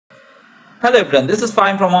Hello everyone, this is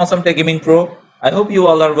Fine from Awesome Tech Gaming Pro. I hope you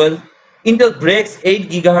all are well. Intel breaks 8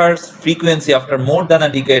 GHz frequency after more than a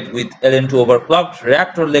decade with LN2 overclocked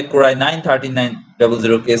Raptor LIKE Core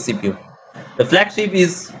i9-13900K CPU. The flagship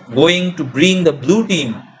is going to bring the blue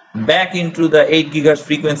team back into the 8 GHz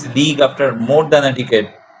frequency league after more than a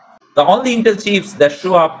decade. The only Intel chips that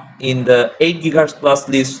show up in the 8 GHz plus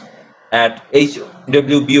list at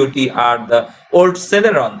HWBOT are the old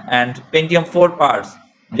Celeron and Pentium 4 parts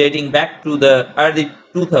dating back to the early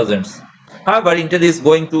 2000s. However, Intel is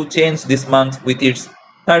going to change this month with its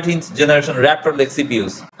 13th generation Raptor LIKE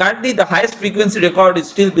CPUs. Currently, the highest frequency record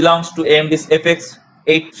still belongs to AMD's FX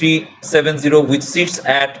 8370, which sits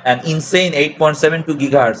at an insane 8.72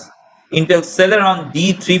 GHz. Intel's Celeron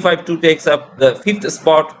D352 takes up the 5th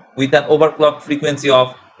spot with an overclocked frequency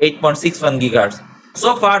of 8.61 GHz.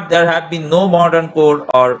 So far, there have been no modern Core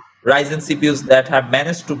or Ryzen CPUs that have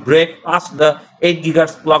managed to break past the 8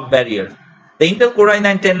 GHz clock barrier. The Intel Core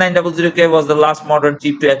i9-10900K was the last modern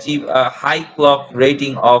chip to achieve a high clock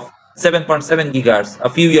rating of 7.7 GHz a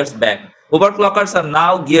few years back. Overclockers are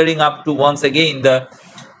now gearing up to once again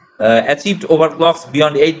achieved overclocks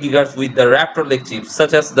beyond 8 GHz with the Raptor LIKE chips,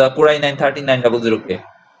 such as the Core i9-13900K.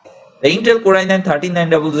 The Intel Core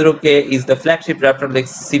i9-13900K is the flagship Raptor LIKE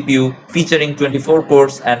CPU featuring 24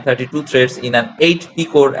 cores and 32 threads in an 8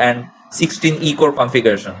 P-core and 16 E-core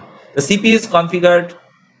configuration. The CPU is configured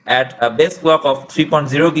at a base clock of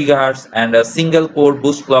 3.0 GHz and a single core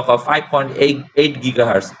boost clock of 5.8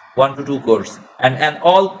 GHz, 1 to 2 cores, and an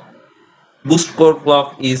all boost core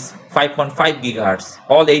clock is 5.5 GHz,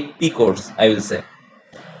 all 8 P-cores, I will say.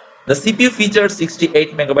 The CPU features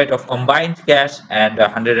 68 MB of combined cache and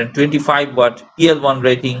 125 watt PL1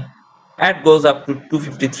 rating and goes up to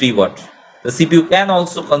 253 watt. The CPU can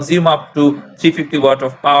also consume up to 350 watt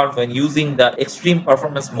of power when using the extreme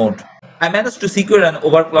performance mode. I managed to secure an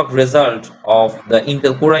overclock result of the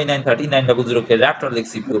Intel Core i9-13900K Raptor LIKE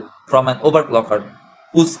CPU from an overclocker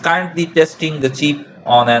who's currently testing the chip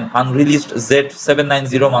on an unreleased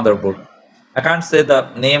Z790 motherboard. I can't say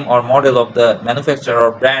the name or model of the manufacturer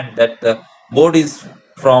or brand that the board is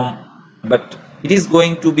from, but it is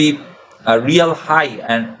going to be a real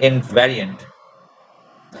high-end variant.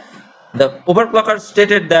 The overclocker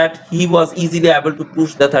stated that he was easily able to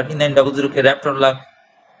push the 13900K Raptor LIKE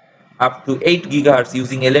up to 8 GHz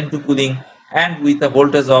using LN2 cooling and with a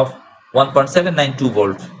voltage of 1.792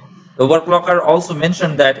 volts. The overclocker also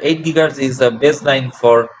mentioned that 8 GHz is a baseline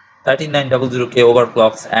for 13900K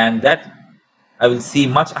overclocks and that I will see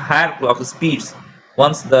much higher clock speeds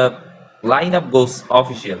once the lineup goes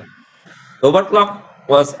official. The overclock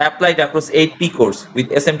was applied across 8 P-cores with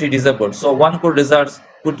SMT disabled, so 1 core results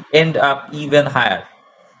could end up even higher.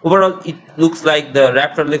 Overall, it looks like the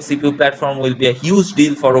Raptor LIKE CPU platform will be a huge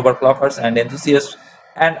deal for overclockers and enthusiasts,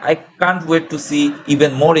 and I can't wait to see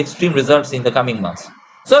even more extreme results in the coming months.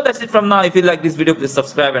 So that's it from now. If you like this video, please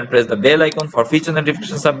subscribe and press the bell icon for future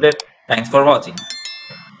notifications update. Thanks for watching.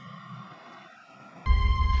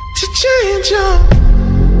 To change up.